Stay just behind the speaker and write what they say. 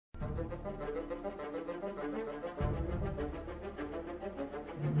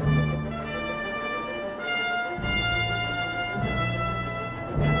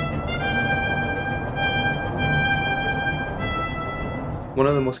one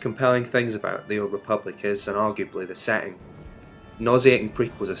of the most compelling things about The Old Republic is, and arguably, the setting. Nauseating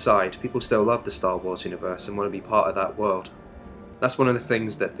prequels aside, people still love the Star Wars universe and want to be part of that world. That's one of the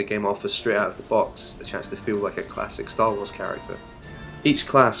things that the game offers straight out of the box, the chance to feel like a classic Star Wars character. Each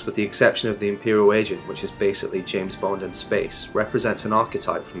class, with the exception of the Imperial Agent, which is basically James Bond in space, represents an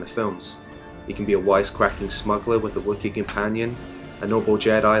archetype from the films. You can be a wisecracking smuggler with a Wookiee companion, a noble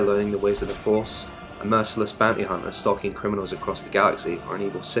Jedi learning the ways of the Force, a merciless bounty hunter stalking criminals across the galaxy, or an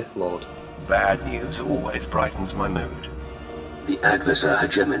evil Sith Lord. Bad news always brightens my mood. The Adversar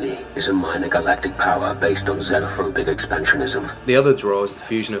hegemony is a minor galactic power based on xenophobic expansionism. The other draw is the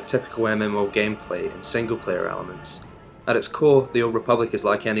fusion of typical MMO gameplay and single-player elements. At its core, The Old Republic is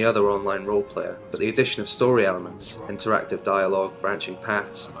like any other online role-player, but the addition of story elements, interactive dialogue, branching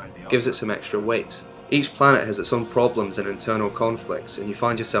paths, gives it some extra weight. Each planet has its own problems and internal conflicts, and you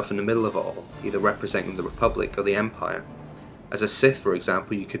find yourself in the middle of it all, either representing the Republic or the Empire. As a Sith, for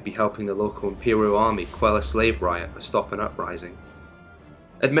example, you could be helping the local Imperial army quell a slave riot or stop an uprising.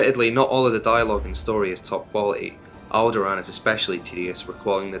 Admittedly, not all of the dialogue and story is top quality. Alderaan is especially tedious,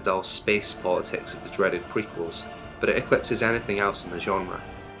 recalling the dull space politics of the dreaded prequels, but it eclipses anything else in the genre.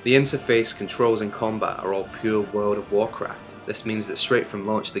 The interface, controls and combat are all pure World of Warcraft. This means that straight from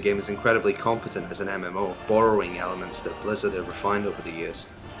launch the game is incredibly competent as an MMO, borrowing elements that Blizzard have refined over the years,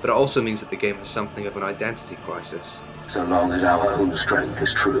 but it also means that the game has something of an identity crisis. So long as our own strength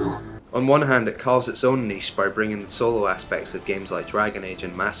is true. On one hand, it carves its own niche by bringing the solo aspects of games like Dragon Age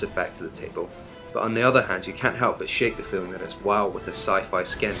and Mass Effect to the table, but on the other hand you can't help but shake the feeling that it's WoW with a sci-fi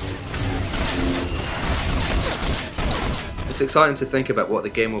skin. It's exciting to think about what the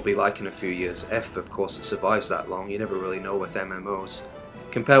game will be like in a few years, if of course it survives that long. You never really know with MMOs.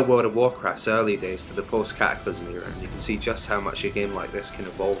 Compare World of Warcraft's early days to the post-Cataclysm era and you can see just how much a game like this can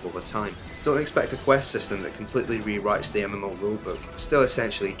evolve over time. Don't expect a quest system that completely rewrites the MMO rulebook, still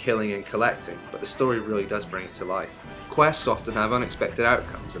essentially killing and collecting, but the story really does bring it to life. Quests often have unexpected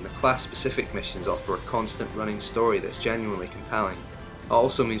outcomes and the class-specific missions offer a constant running story that's genuinely compelling. It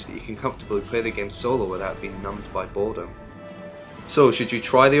also means that you can comfortably play the game solo without being numbed by boredom. So, should you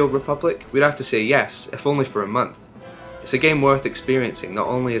try The Old Republic? We'd have to say yes, if only for a month. It's a game worth experiencing not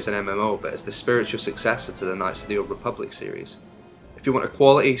only as an MMO but as the spiritual successor to the Knights of the Old Republic series. If you want a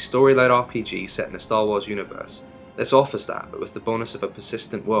quality, story-led RPG set in the Star Wars universe, this offers that, but with the bonus of a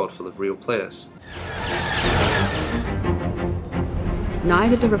persistent world full of real players.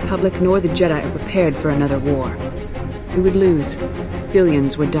 Neither the Republic nor the Jedi are prepared for another war. We would lose.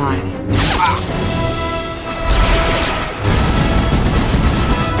 Billions would die.